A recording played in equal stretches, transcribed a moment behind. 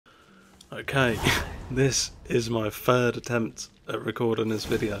Okay, this is my third attempt at recording this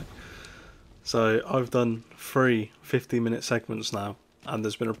video. So I've done 3 50-minute segments now, and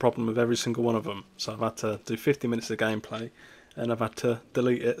there's been a problem with every single one of them. So I've had to do 50 minutes of gameplay, and I've had to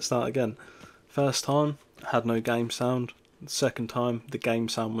delete it, start again. First time, I had no game sound. The second time, the game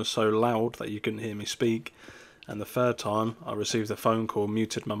sound was so loud that you couldn't hear me speak. And the third time, I received a phone call,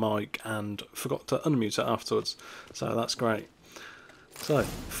 muted my mic, and forgot to unmute it afterwards. So that's great. So,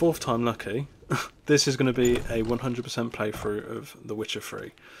 fourth time lucky. This is going to be a 100% playthrough of The Witcher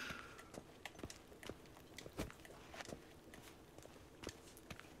 3.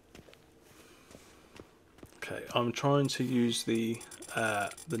 Okay, I'm trying to use the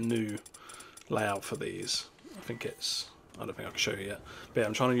new layout for these. I don't think I can show you yet. But yeah,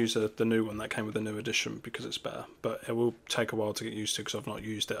 I'm trying to use the new one that came with the new edition because it's better. But it will take a while to get used to because I've not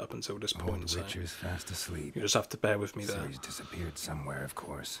used it up until this point. The Witcher's fast asleep. You just have to bear with me there. He's disappeared somewhere, of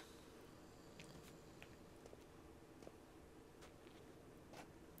course.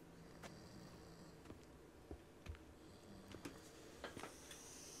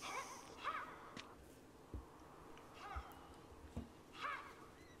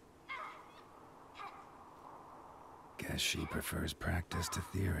 Guess she prefers practice to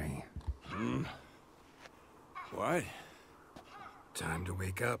theory. What? Time to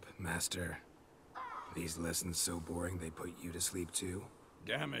wake up, Master. These lessons so boring they put you to sleep too?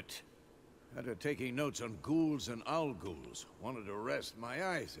 Damn it. After taking notes on ghouls and owl ghouls, wanted to rest my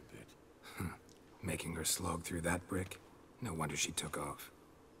eyes a bit. Making her slog through that brick? No wonder she took off.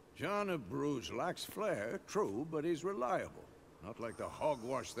 John of Bruges lacks flair, true, but he's reliable. Not like the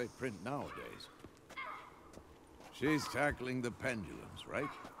hogwash they print nowadays. She's tackling the pendulums, right?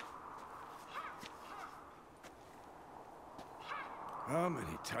 How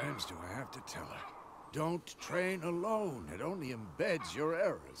many times do I have to tell her? Don't train alone. It only embeds your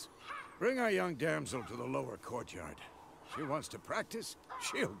errors. Bring our young damsel to the lower courtyard. She wants to practice,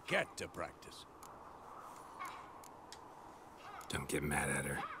 she'll get to practice. Don't get mad at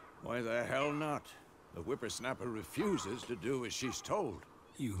her. Why the hell not? The whippersnapper refuses to do as she's told.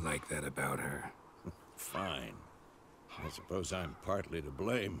 You like that about her. Fine. I suppose I'm partly to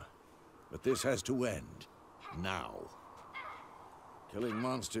blame. But this has to end. Now. Killing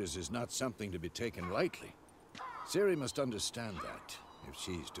monsters is not something to be taken lightly. Ciri must understand that, if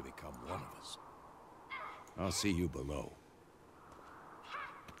she's to become one of us. I'll see you below.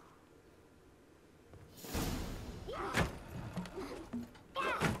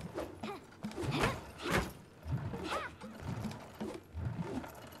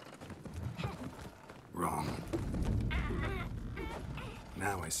 Wrong.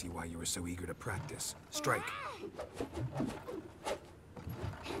 Now I see why you were so eager to practice. Strike.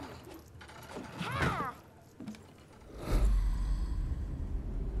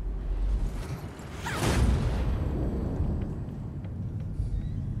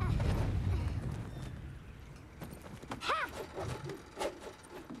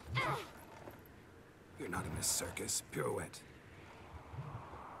 You're not in a circus. Pirouette.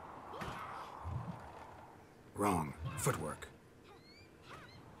 Wrong. Footwork.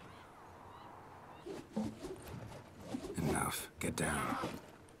 Enough. Get down.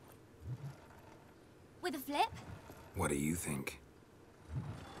 With a flip? What do you think?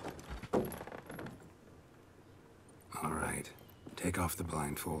 All right. Take off the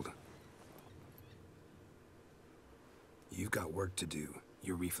blindfold. You've got work to do.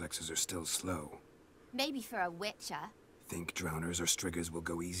 Your reflexes are still slow. Maybe for a witcher. Think drowners or striggers will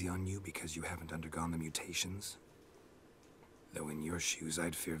go easy on you because you haven't undergone the mutations? Though in your shoes,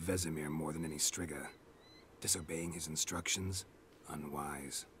 I'd fear Vesemir more than any strigger. Disobeying his instructions?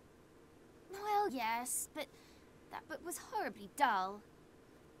 Unwise. Well, yes, but that book was horribly dull.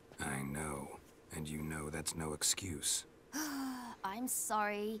 I know. And you know that's no excuse. I'm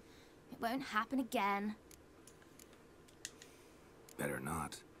sorry. It won't happen again. Better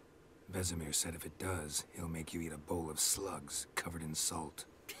not. Vesemir said if it does, he'll make you eat a bowl of slugs covered in salt.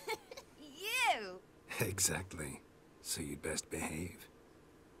 You! Exactly. So you'd best behave.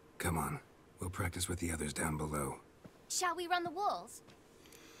 Come on. We'll practice with the others down below. Shall we run the walls?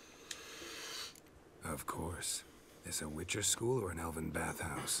 Of course. This a Witcher school or an elven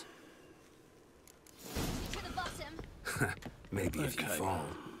bathhouse? To the bottom. Maybe if you fall.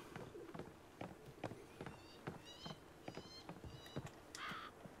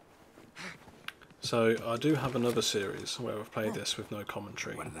 So I do have another series where I've played this with no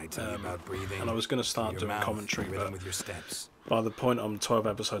commentary. What did I tell you about breathing? And I was going to start doing commentary, but with your steps. by the point I'm 12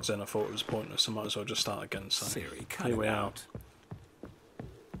 episodes in, I thought it was pointless. I might as well just start again. So Ciri, here we are.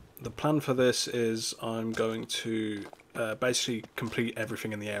 The plan for this is I'm going to basically complete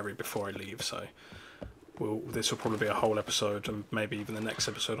everything in the area before I leave. So this will probably be a whole episode, and maybe even the next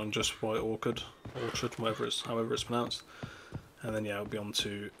episode on just White Orchard, however it's pronounced. And then yeah, I'll be on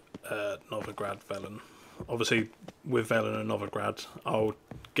to Novigrad, Velen. Obviously, with Velen and Novigrad, I'll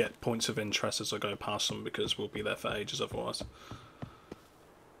get points of interest as I go past them because we'll be there for ages otherwise.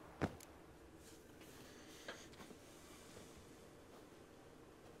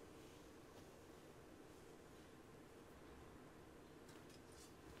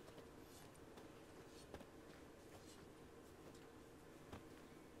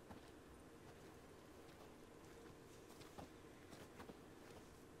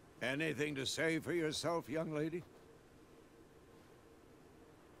 Anything to say for yourself, young lady?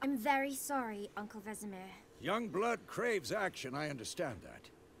 I'm very sorry, Uncle Vesemir. Young blood craves action, I understand that.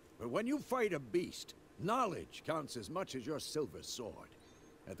 But when you fight a beast, knowledge counts as much as your silver sword.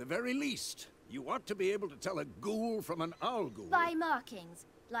 At the very least, you ought to be able to tell a ghoul from an owl ghoul. By markings,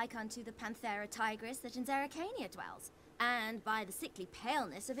 like unto the Panthera tigris that in Zerrikania dwells, and by the sickly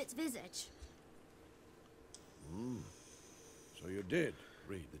paleness of its visage. So you did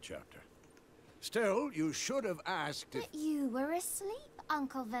read the chapter. Still, you should have asked if... But you were asleep,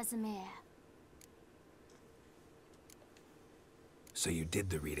 Uncle Vesemir. So you did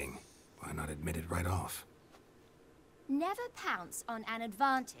the reading. Why not admit it right off? Never pounce on an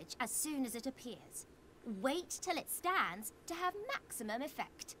advantage as soon as it appears. Wait till it stands to have maximum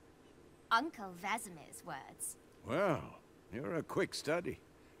effect. Uncle Vesemir's words. Well, you're a quick study.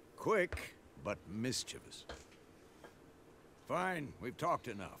 Quick, but mischievous. Fine, we've talked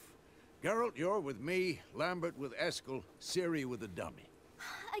enough. Geralt, you're with me, Lambert with Eskel, Ciri with the dummy.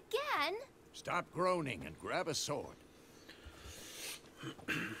 Again? Stop groaning and grab a sword.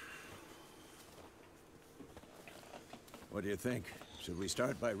 What do you think? Should we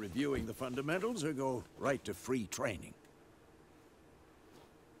start by reviewing the fundamentals or go right to free training?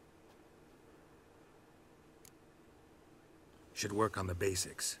 Should work on the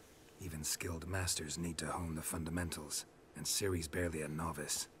basics. Even skilled masters need to hone the fundamentals, and Ciri's barely a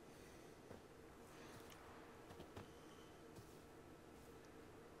novice.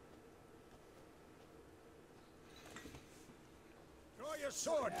 Draw your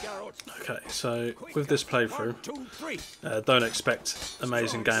sword, Geralt. Okay, so with this playthrough, 1, 2, 3. don't expect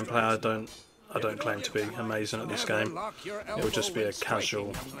amazing gameplay. I don't claim to be amazing at this game. It will just be a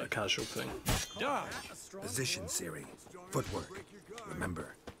casual thing. Dodge. Position, Ciri. Footwork.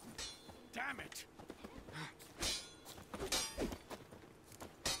 Remember. Damn it.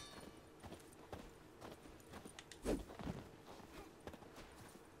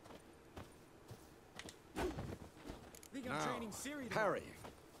 Now, parrying.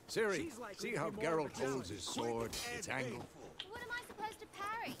 Ciri, see how Geralt holds his sword, its angle? What am I supposed to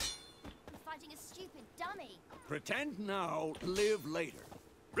parry? I'm fighting a stupid dummy. Pretend now, live later.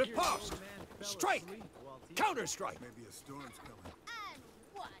 Riposte! Strike! Counter-strike! Maybe a storm's coming. And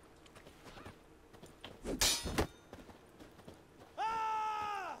one.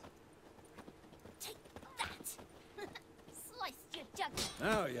 Ah! Take that! Sliced your jugular.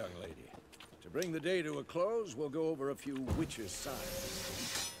 Now, young lady, to bring the day to a close, we'll go over a few witches'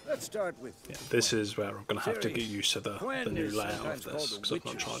 signs. Let's start with... Yeah, this is where I'm going to have to get used to the new layout of this, because I've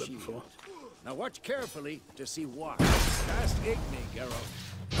not tried it before. Now watch carefully to see why. Cast Igni, Geralt.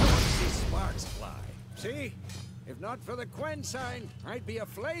 I want to see sparks fly. See? If not for the Quen sign, I'd be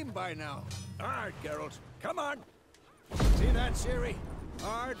aflame by now. Ard, Geralt. Come on. See that, Ciri?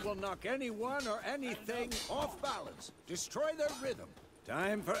 Ard will knock anyone or anything off balance. Destroy their rhythm.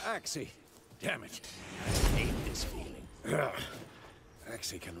 Time for Axie. Damn it. I hate this feeling. Ugh.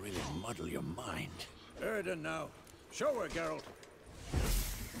 Axie can really muddle your mind. Erden now. Show her, Geralt.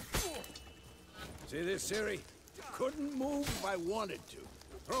 See this, Ciri? Couldn't move if I wanted to.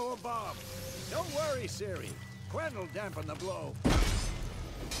 Throw a bomb. Don't worry, Ciri. Quen will dampen the blow.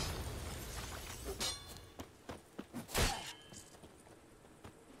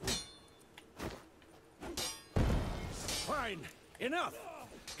 Fine. Enough.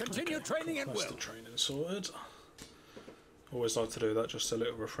 Continue training at That's will. the training sorted. Always like to do that, just a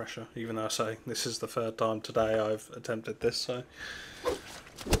little refresher. Even though I say this is the third time today I've attempted this, so...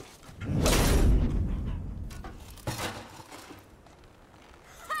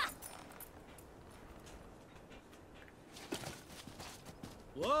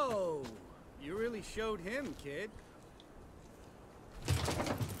 Whoa! You really showed him, kid.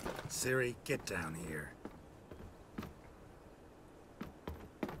 Ciri, get down here.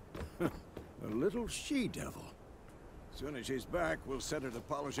 A little she-devil. As soon as she's back, we'll set her to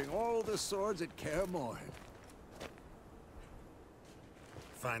polishing all the swords at Kaer Morhen.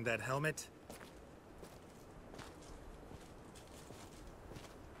 Find that helmet?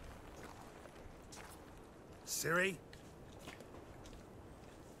 Ciri?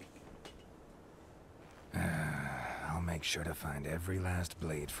 I'll make sure to find every last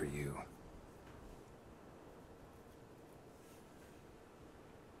blade for you.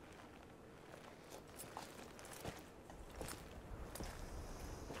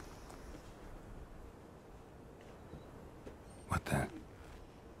 What the?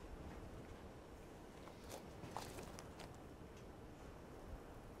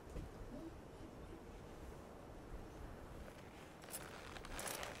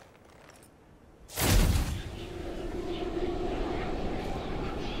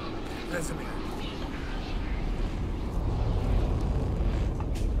 Vesemir.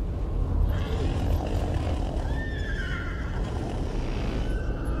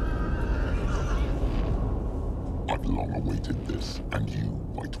 I've long awaited this, and you,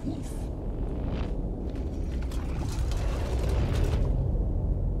 White Wolf.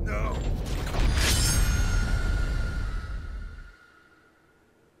 No!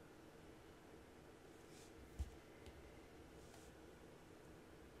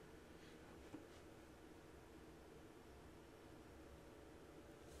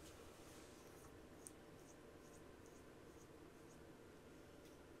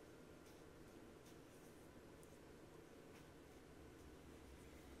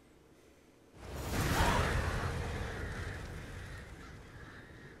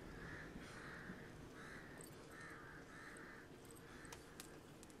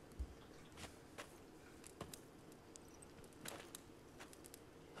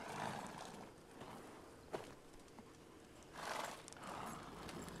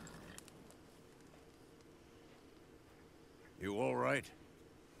 You all right?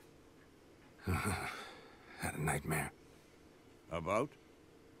 Had a nightmare. About?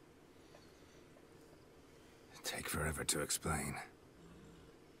 Take forever to explain.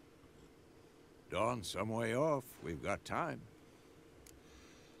 Dawn's some way off. We've got time.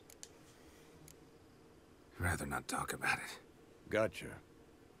 Rather not talk about it. Gotcha.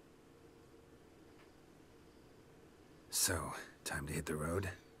 So, time to hit the road?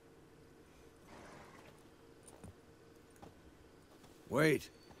 Wait.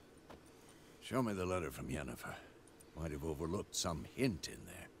 Show me the letter from Yennefer. Might have overlooked some hint in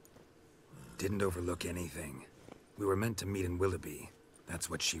there. Didn't overlook anything. We were meant to meet in Willoughby. That's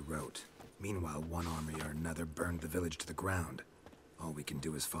what she wrote. Meanwhile, one army or another burned the village to the ground. All we can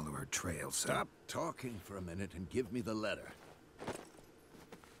do is follow her trail, so... Stop talking for a minute and give me the letter.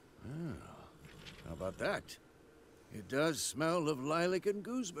 Oh, how about that? It does smell of lilac and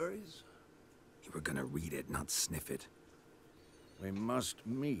gooseberries. You were gonna read it, not sniff it. We must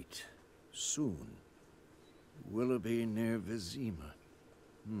meet. Soon. Willoughby near Vizima.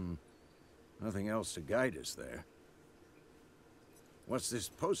 Nothing else to guide us there. What's this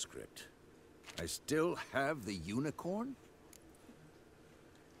postscript? I still have the unicorn?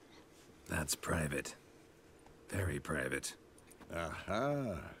 That's private. Very private.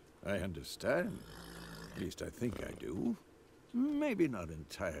 Aha, I understand. At least I think I do. Maybe not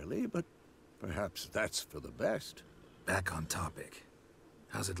entirely, but perhaps that's for the best. Back on topic.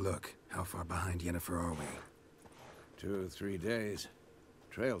 How's it look? How far behind Yennefer are we? 2 or 3 days.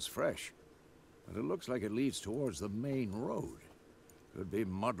 Trail's fresh, but it looks like it leads towards the main road. Could be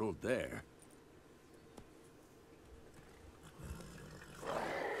muddled there.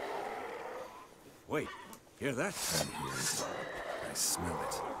 Wait, hear that? I hear it. I smell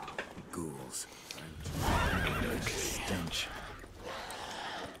it. Ghouls. Stench.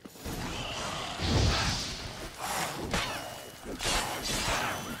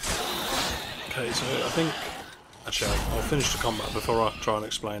 Okay, so I think... Actually, I'll finish the combat before I try and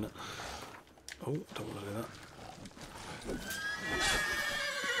explain it. Oh, don't want to do that.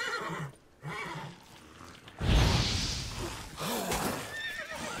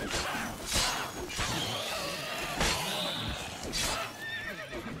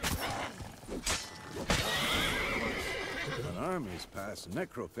 An army's passed,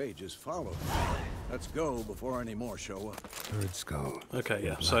 necrophages follow. Let's go before any more show up. Third skull. Okay,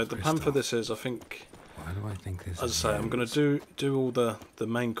 yeah, so the plan for this is, I think... Why do I think this As I say, I'm going to do all the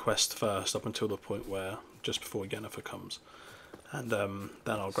main quest first up until the point where, just before Yennefer comes. And then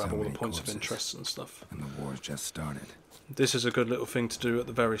I'll grab So all the many points of corpses. interest and stuff. And the war's just started. This is a good little thing to do at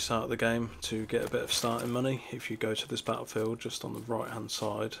the very start of the game to get a bit of starting money. If you go to this battlefield just on the right hand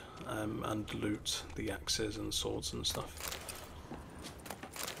side and loot the axes and swords and stuff.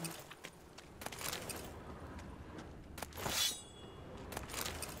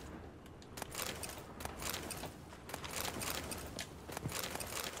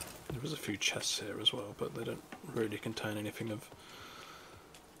 There was a few chests here as well, but they don't really contain anything of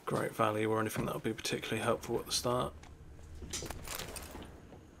great value or anything that would be particularly helpful at the start.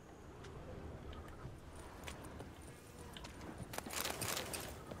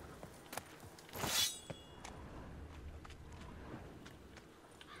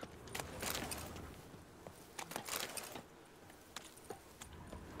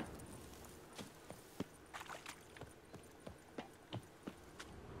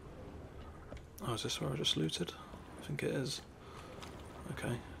 Oh, is this where I just looted? I think it is.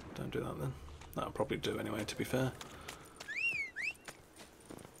 Okay, don't do that then. That'll probably do anyway, to be fair.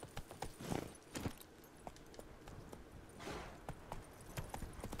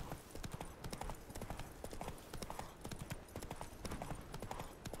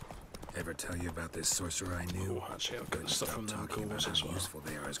 Ever tell you about this sorcerer I knew? Oh, actually, I've got stuff from them Talking about ghouls how as well. useful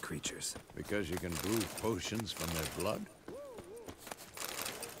they are as creatures. Because you can brew potions from their blood?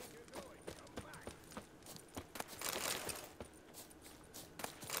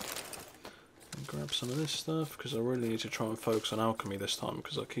 Grab some of this stuff because I really need to try and focus on alchemy this time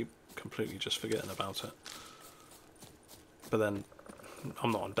because I keep completely just forgetting about it. But then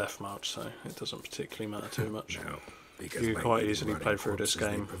I'm not on death march, so it doesn't particularly matter too much. No, because You can by quite eating easily rotting play through this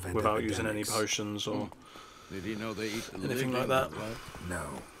corpses, they game prevent without using any epidemics. potions or Did he know they eat the anything like living that. blood? No.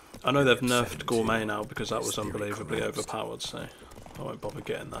 I know they've Upset him nerfed too. gourmet now because that His was theory unbelievably collapsed. overpowered, so I won't bother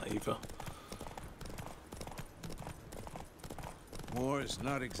getting that either. War is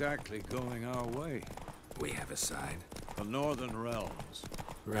not exactly going our way. We have a side. The Northern Realms.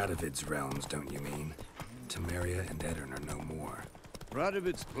 Radovid's realms, don't you mean? Temeria and Edirn are no more.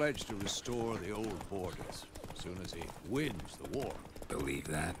 Radovid's pledged to restore the old borders as soon as he wins the war. Believe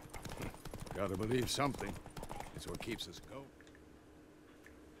that? Gotta believe something. It's what keeps us going.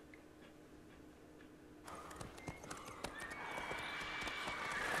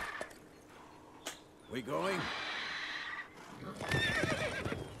 We going?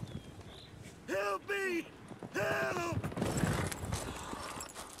 Help me! Help!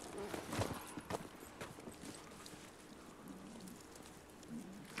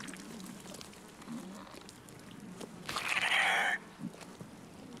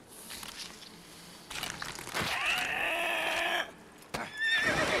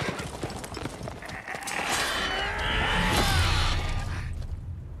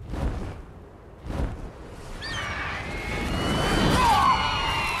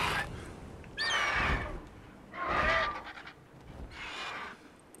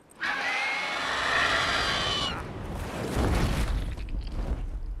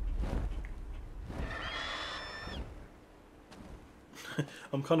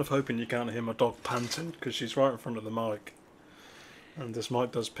 I'm kind of hoping you can't hear my dog panting because she's right in front of the mic. And this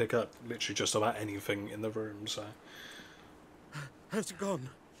mic does pick up literally just about anything in the room, so... How's it gone?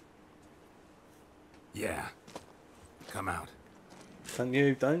 Yeah. Come out. Don't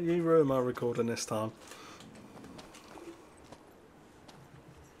you ruin my recording this time.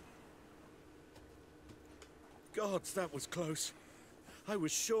 Gods, that was close. I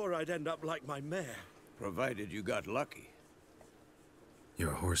was sure I'd end up like my mare. Provided you got lucky.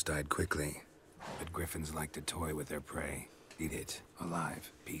 Your horse died quickly, but griffins like to toy with their prey. Eat it,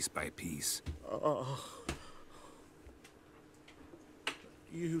 alive, piece by piece. Oh.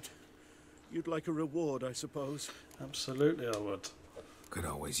 You'd like a reward, I suppose. Absolutely I would. Could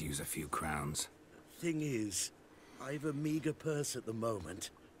always use a few crowns. Thing is, I've a meager purse at the moment.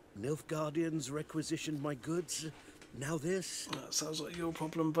 Nilfgaardians requisitioned my goods. Now this? That sounds like your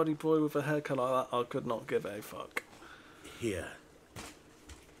problem, buddy boy, with a haircut like that. I could not give a fuck. Here.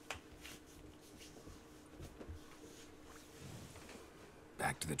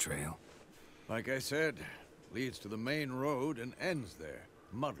 Back to the trail. Like I said, leads to the main road and ends there,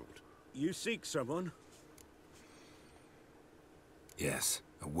 muddled. You seek someone? Yes,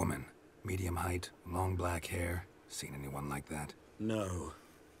 a woman. Medium height, long black hair. Seen anyone like that? No.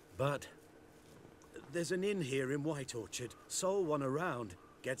 But there's an inn here in White Orchard. Sole one around.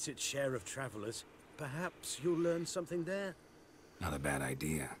 Gets its share of travelers. Perhaps you'll learn something there? Not a bad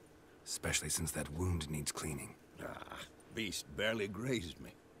idea. Especially since that wound needs cleaning. Ah, beast barely grazed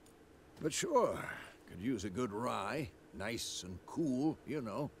me. But sure, could use a good rye. Nice and cool, you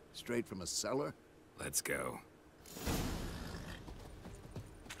know, straight from a cellar. Let's go.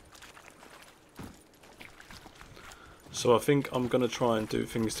 So I think I'm going to try and do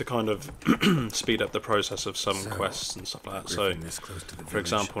things to kind of speed up the process of some quests and stuff like that. So, Griffin this close to the for village.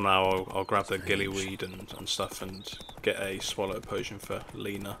 example, now I'll grab the gillyweed and stuff and get a swallow potion for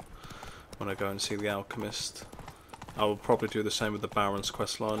Lena when I go and see the alchemist. I will probably do the same with the Baron's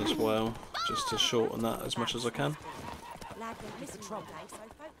quest line as well, just to shorten that as much as I can.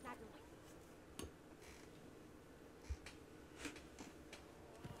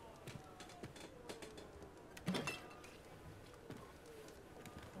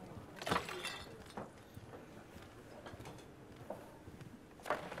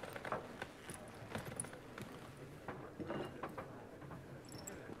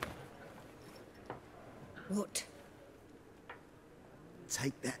 What?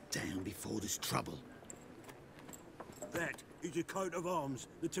 Take that down before there's trouble. That is a coat of arms,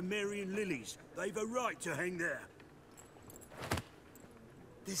 the Temerian lilies. They've a right to hang there.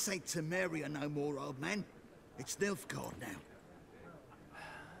 This ain't Temeria no more, old man. It's Nilfgaard now.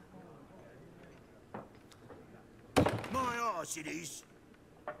 My arse it is.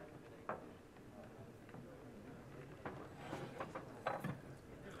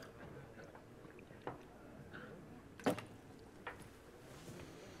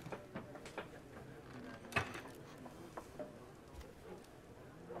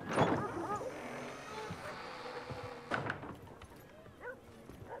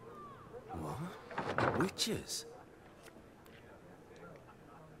 What? Witches?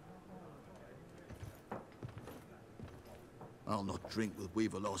 I'll not drink with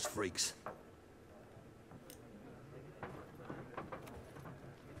Weaver-lost freaks.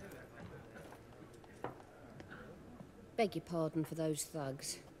 Beg your pardon for those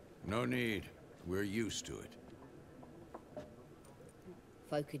thugs. No need. We're used to it.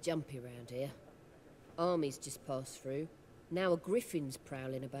 Folk are jumpy round here. Armies just passed through. Now a griffin's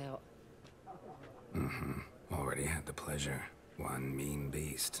prowling about. Already had the pleasure. One mean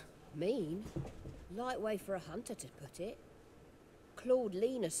beast. Mean? Light way for a hunter to put it. Clawed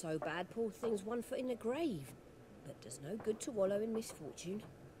Lena so bad, poor thing's 1 foot in the grave. But does no good to wallow in misfortune.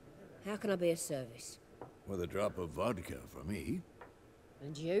 How can I be of service? With a drop of vodka for me.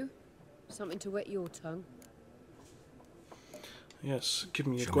 And you? Something to wet your tongue? Yes, give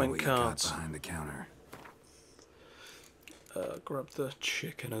me your Show me Gwent what you got cards. behind the counter. Grab the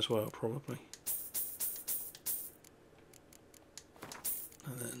chicken as well, probably.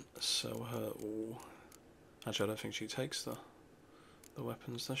 And then sell her all. Actually, I don't think she takes the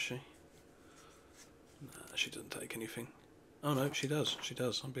weapons, does she? Nah, she doesn't take anything. Oh no, she does. She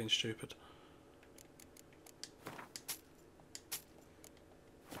does. I'm being stupid.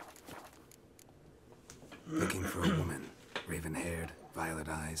 Looking for a woman. Raven-haired, violet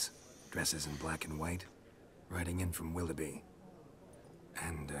eyes, dresses in black and white. Riding in from Willoughby.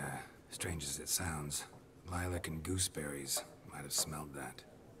 And, strange as it sounds, lilac and gooseberries might have smelled that.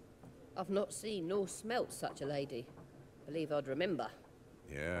 I've not seen nor smelt such a lady. Believe I'd remember.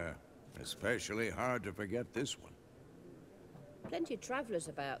 Yeah, especially hard to forget this one. Plenty of travellers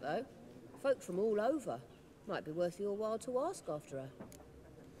about, though. Folk from all over. Might be worth your while to ask after her.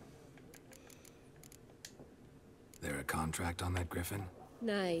 There a contract on that griffin?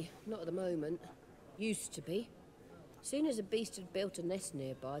 Nay, not at the moment. Used to be. Soon as a beast had built a nest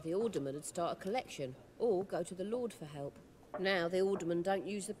nearby, the alderman would start a collection, or go to the Lord for help. Now the alderman don't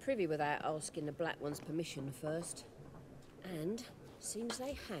use the privy without asking the Black One's permission first. And seems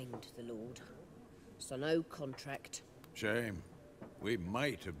they hanged the Lord. So no contract. Shame. We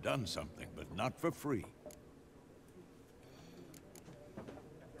might have done something, but not for free.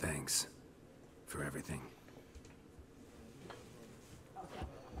 Thanks. For everything.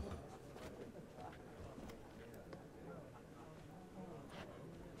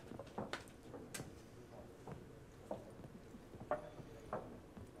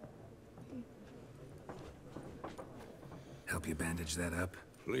 Help you bandage that up?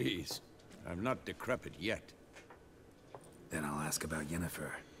 Please. I'm not decrepit yet. Then I'll ask about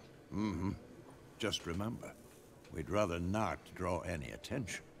Yennefer. Just remember, we'd rather not draw any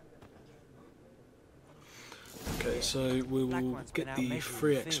attention. Okay, so we will get the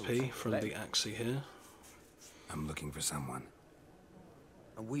free XP from the Axie here. I'm looking for someone.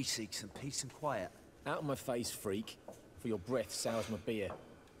 And we seek some peace and quiet. Out of my face, freak. For your breath sours my beer.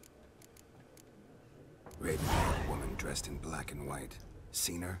 Raven-haired woman dressed in black and white.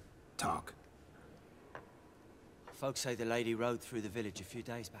 Seen her? Talk. Folks say the lady rode through the village a few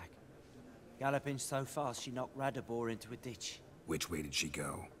days back. Galloping so fast she knocked Radabor into a ditch. Which way did she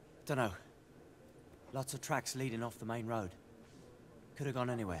go? Dunno. Lots of tracks leading off the main road. Could have gone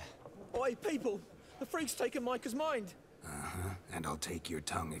anywhere. Oi, people! The freak's taken Micah's mind! And I'll take your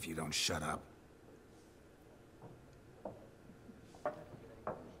tongue if you don't shut up.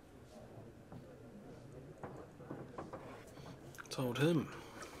 Told him.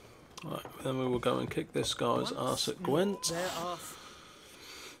 Right, then we will go and kick this guy's ass at Gwent. There are...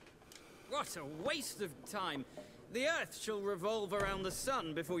 What a waste of time! The Earth shall revolve around the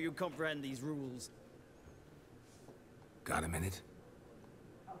sun before you comprehend these rules. Got a minute?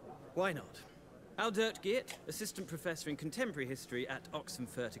 Why not? Aldert Geert, Assistant Professor in Contemporary History at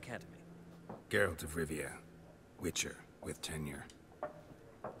Oxenfurt Academy. Geralt of Rivia. Witcher, with tenure.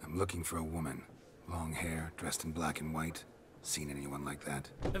 I'm looking for a woman. Long hair, dressed in black and white. Seen anyone like that?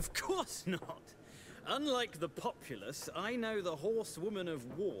 Of course not! Unlike the populace, I know the horsewoman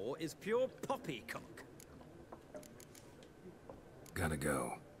of war is pure poppycock. Gotta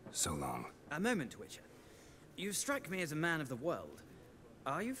go. So long. A moment, Witcher. You strike me as a man of the world.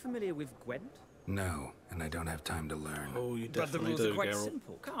 Are you familiar with Gwent? No, and I don't have time to learn. Oh, you But the definitely rules do, are quite Geralt.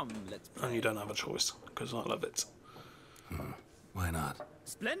 simple. Come, let's play. And you don't have a choice, because I love it. Why not?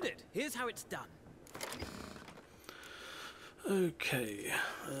 Splendid. Here's how it's done. Okay.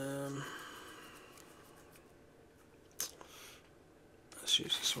 Let's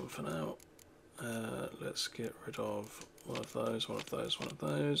use this one for now. Let's get rid of one of those, one of those, one of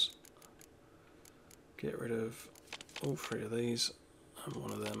those. Get rid of all three of these and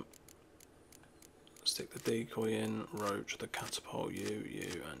one of them. Stick the decoy in, roach, the catapult,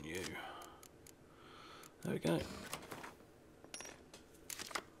 you, and you. There we go.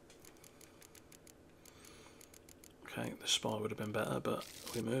 Okay, the spy would have been better, but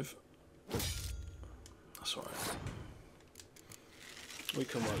we move. That's alright. We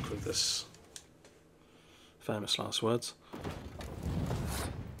can work with this. Famous last words.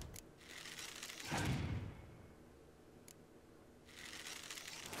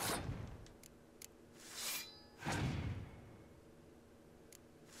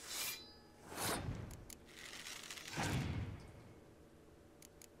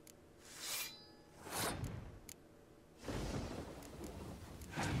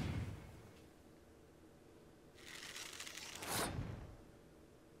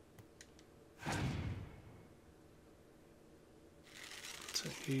 So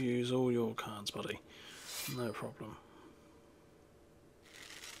you use all your cards, buddy. No problem.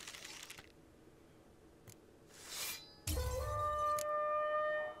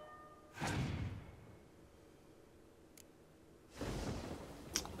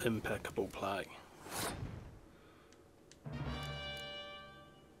 Impeccable play.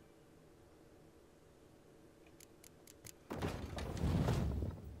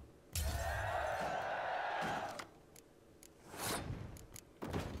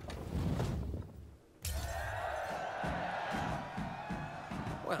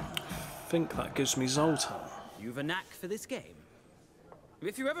 Well, I think that gives me Zoltan. you've a knack for this game.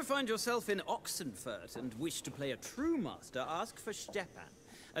 If you ever find yourself in Oxenfurt and wish to play a true master, ask for Stepan.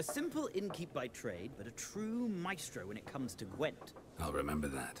 A simple innkeep by trade, but a true maestro when it comes to Gwent. I'll remember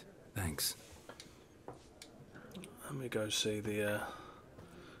that. Thanks. Let me go see the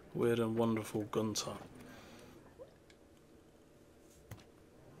weird and wonderful Gunter.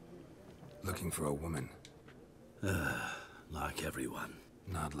 Looking for a woman. Like everyone.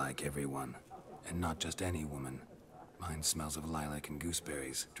 Not like everyone. And not just any woman. Mine smells of lilac and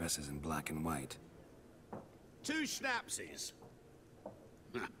gooseberries, dresses in black and white. 2 schnapsies.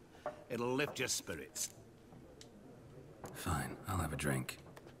 It'll lift your spirits. Fine, I'll have a drink.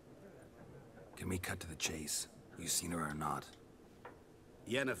 Can we cut to the chase? You seen her or not?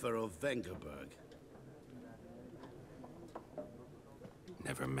 Yennefer of Vengerberg.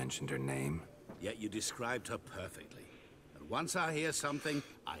 Never mentioned her name. Yet you described her perfectly. And once I hear something,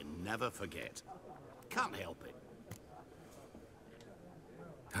 I never forget. Can't help it.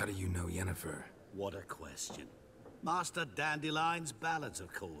 How do you know Yennefer? What a question. Master Dandelion's ballads,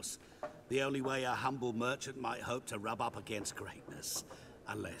 of course. The only way a humble merchant might hope to rub up against greatness.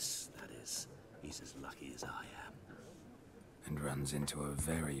 Unless, that is, he's as lucky as I am. And runs into a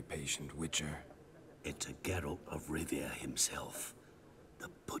very patient witcher. Into Geralt of Rivia himself. The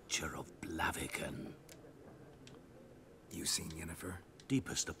Butcher of Blaviken. You seen Yennefer?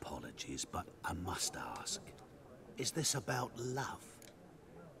 Deepest apologies, but I must ask. Is this about love?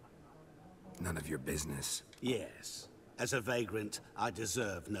 None of your business. Yes. As a vagrant, I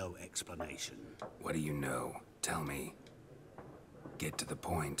deserve no explanation. What do you know? Tell me. Get to the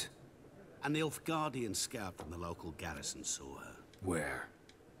point. A Nilfgaardian scout from the local garrison saw her. Where?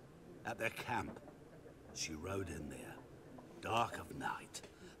 At their camp. She rode in there. Dark of night.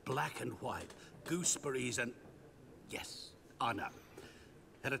 Black and white. Gooseberries and... Yes, I know.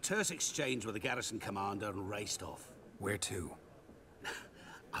 Had a terse exchange with the garrison commander and raced off. Where to?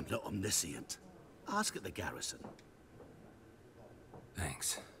 I'm not omniscient. Ask at the garrison.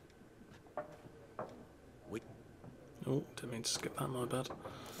 Thanks. Oh, didn't mean to skip that, my bad.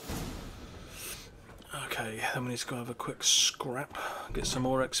 Okay, then we need to go have a quick scrap. Get some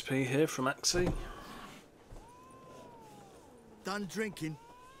more XP here from Axie. Done drinking?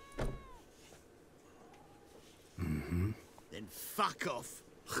 Mm-hmm. Then fuck off.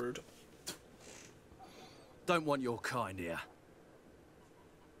 Rude. Don't want your kind here.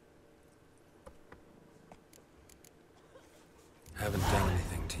 Haven't done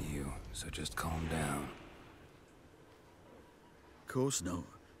anything to you, so just calm down. Of course no.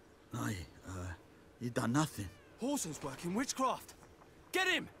 You done nothing. Horson's working witchcraft. Get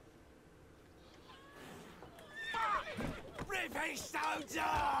him! Rip his stones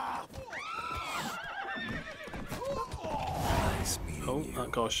off! Nice meeting Oh, you.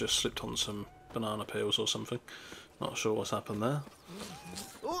 that guy's just slipped on some banana peels or something. Not sure what's happened there.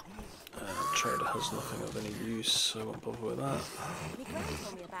 Trader has nothing of any use, so I won't bother with that.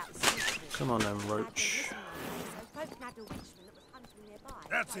 Come on then, Roach.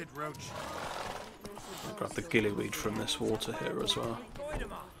 That's it, Roach. Grab the gillyweed from this water here as well.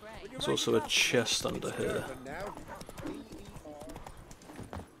 There's also a chest under here,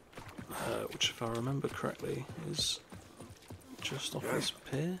 which, if I remember correctly, is just off this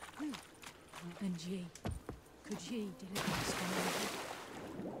pier. And ye, could ye deliver this one?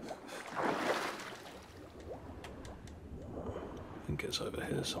 I think it's over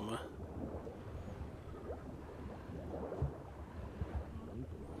here somewhere.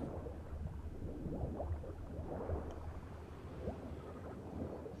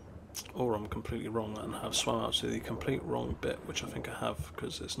 Or I'm completely wrong and have swum out to the complete wrong bit, which I think I have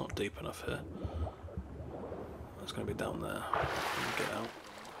because it's not deep enough here. It's going to be down there. Get out.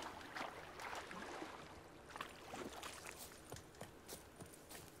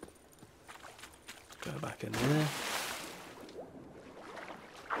 Go back in there.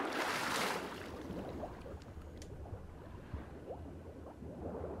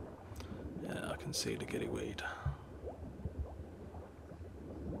 Yeah, I can see the gillyweed.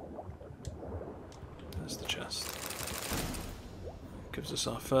 There's the chest. Gives us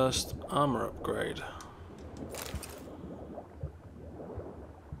our first armor upgrade.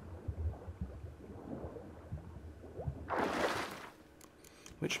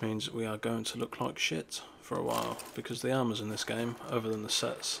 Which means we are going to look like shit for a while, because the armors in this game, other than the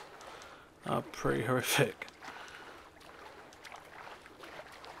sets, are pretty horrific.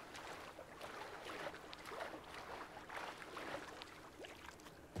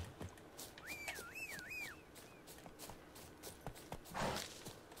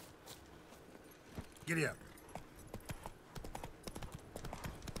 Giddy up.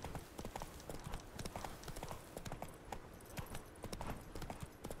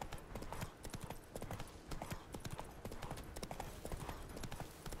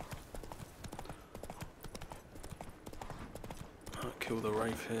 Kill the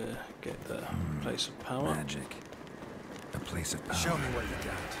Wraith here, get the place of power. Magic. A place of power. Show me what you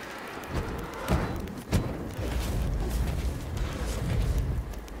got.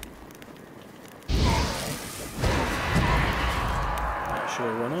 That should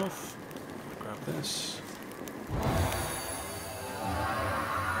run off. Grab this.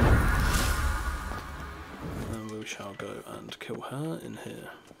 And we shall go and kill her in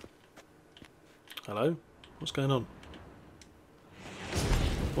here. Hello? What's going on?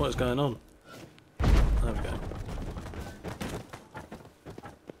 What is going on? There we go.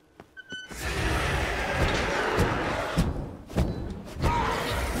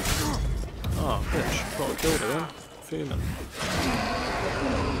 Oh, bitch. Thought I killed her then. Fuming.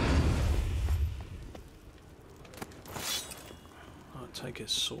 I'll take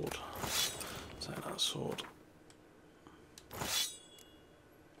his sword. Take that sword.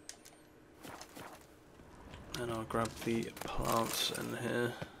 And I'll grab the plants in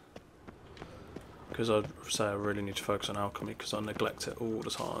here, because I'd say I really need to focus on alchemy because I neglect it all the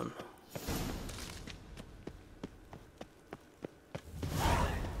time.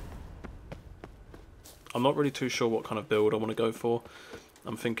 I'm not really too sure what kind of build I want to go for.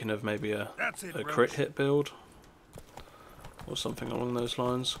 I'm thinking of maybe a crit hit build or something along those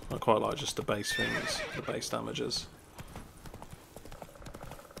lines. I quite like just the base things, the base damages.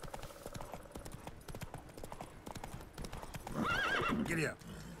 Giddy up.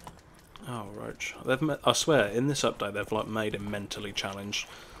 Oh, Roach. I swear, in this update they've like made him mentally challenged.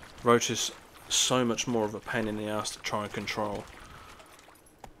 Roach is so much more of a pain in the ass to try and control.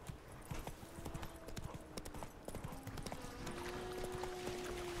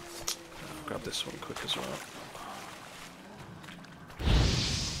 I'll grab this one quick as well.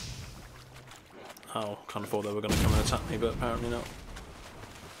 Oh, kind of thought they were going to come and attack me, but apparently not.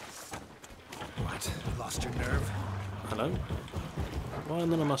 What? Lost your nerve? Hello? Why are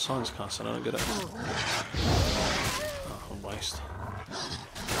none of my signs cast? I don't get it. Oh, waste.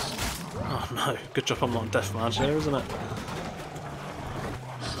 Oh no, good job I'm not deathmatch here, isn't it?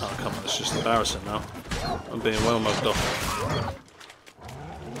 Oh come on, it's just embarrassing now. I'm being well mugged off.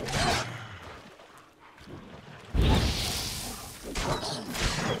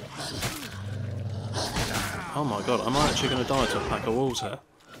 Oh my god, am I actually going to die to a pack of wolves here?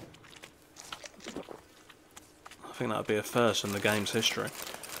 I think that would be a first in the game's history.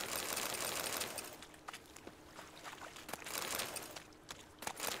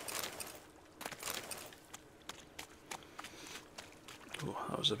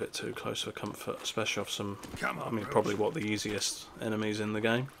 that was a bit too close for comfort, especially off some, I mean, probably what the easiest enemies in the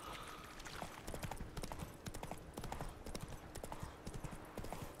game.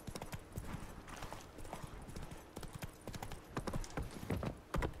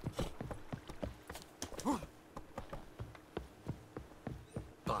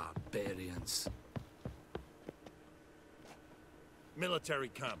 Barbarians. Military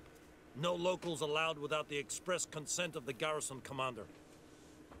camp. No locals allowed without the express consent of the garrison commander.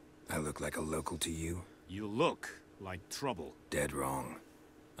 I look like a local to you? You look like trouble. Dead wrong.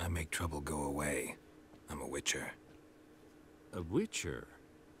 I make trouble go away. I'm a witcher. A witcher?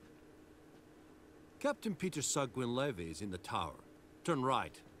 Captain Peter Sagwin Levy is in the tower. Turn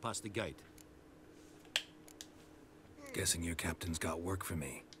right, past the gate. Guessing your captain's got work for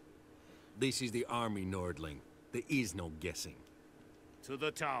me. This is the army, Nordling. There is no guessing. To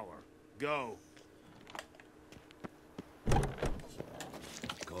the tower. Go.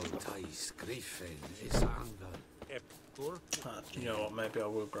 You know what, maybe I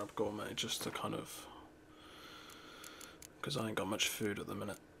will grab gourmet just to kind of... because I ain't got much food at the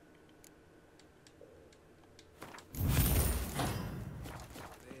minute.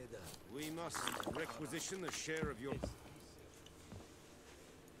 We must requisition a share of your...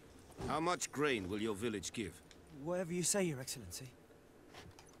 How much grain will your village give? Whatever you say, Your Excellency.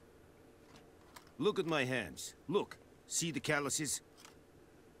 Look at my hands. Look. See the calluses?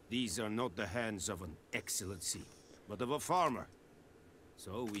 These are not the hands of an excellency, but of a farmer.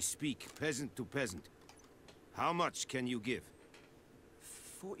 So we speak peasant to peasant. How much can you give?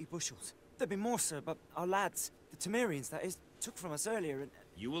 40 bushels. There'd be more, sir, but our lads, the Temerians, that is, took from us earlier and...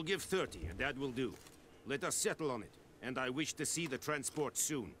 You will give 30, and that will do. Let us settle on it, and I wish to see the transport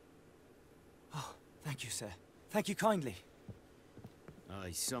soon. Oh, thank you, sir. Thank you kindly.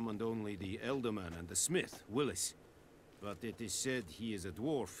 I summoned only the Elderman and the smith, Willis. But it is said he is a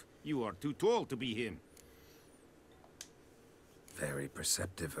dwarf. You are too tall to be him. Very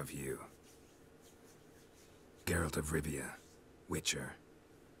perceptive of you. Geralt of Rivia, Witcher.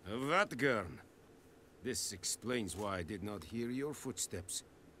 Vatgern. This explains why I did not hear your footsteps.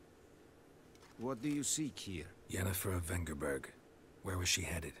 What do you seek here? Yennefer of Vengerberg. Where was she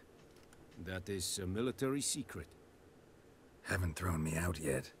headed? That is a military secret. Haven't thrown me out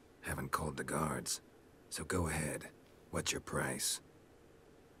yet. Haven't called the guards. So go ahead. What's your price?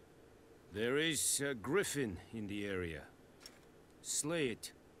 There is a griffin in the area. Slay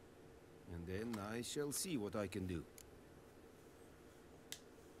it. And then I shall see what I can do.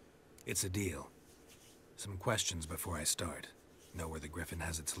 It's a deal. Some questions before I start. Know where the griffin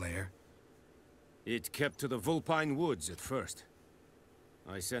has its lair? It kept to the Vulpine Woods at first.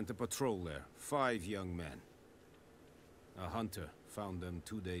 I sent a patrol there, 5 young men. A hunter found them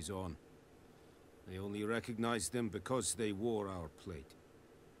 2 days on. They only recognized them because they wore our plate.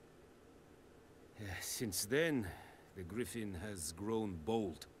 Since then, the griffin has grown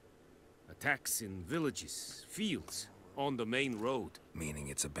bold. Attacks in villages, fields, on the main road. Meaning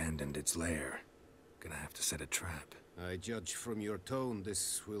it's abandoned its lair. Gonna have to set a trap. I judge from your tone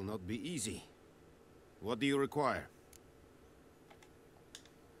this will not be easy. What do you require?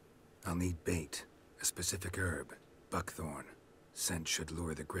 I'll need bait. A specific herb. Buckthorn. Scent should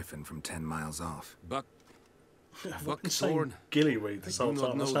lure the griffin from 10 miles off. Buckthorn? Gillyweed this whole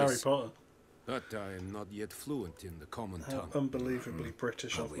time. That's Harry Potter. But I am not yet fluent in the common tongue. Unbelievably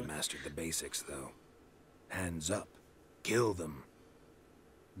British of Probably me. mastered the basics, though. Hands up. Kill them.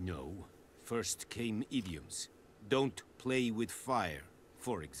 No. First came idioms. Don't play with fire,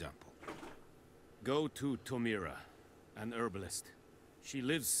 for example. Go to Tomira, an herbalist. She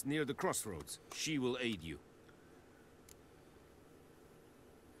lives near the crossroads. She will aid you.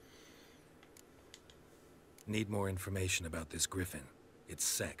 Need more information about this griffin. Its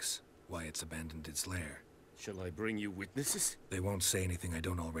sex. Why it's abandoned its lair. Shall I bring you witnesses? They won't say anything I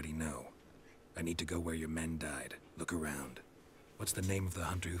don't already know. I need to go where your men died. Look around. What's the name of the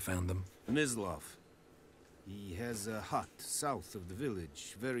hunter who found them? Mislav. He has a hut south of the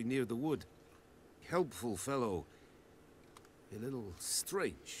village, very near the wood. Helpful fellow. A little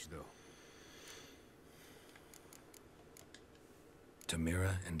strange, though.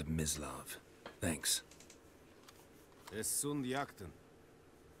 Tamira and Mislav. Thanks. Jakten.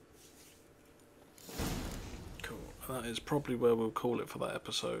 Cool. That is probably where we'll call it for that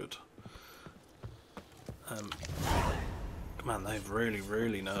episode. Man, they've really,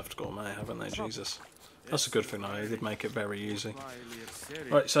 really nerfed gourmet, haven't they? Jesus. That's a good thing, though. They did make it very easy.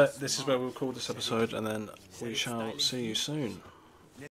 Right, so this is where we'll call this episode, and then we shall see you soon.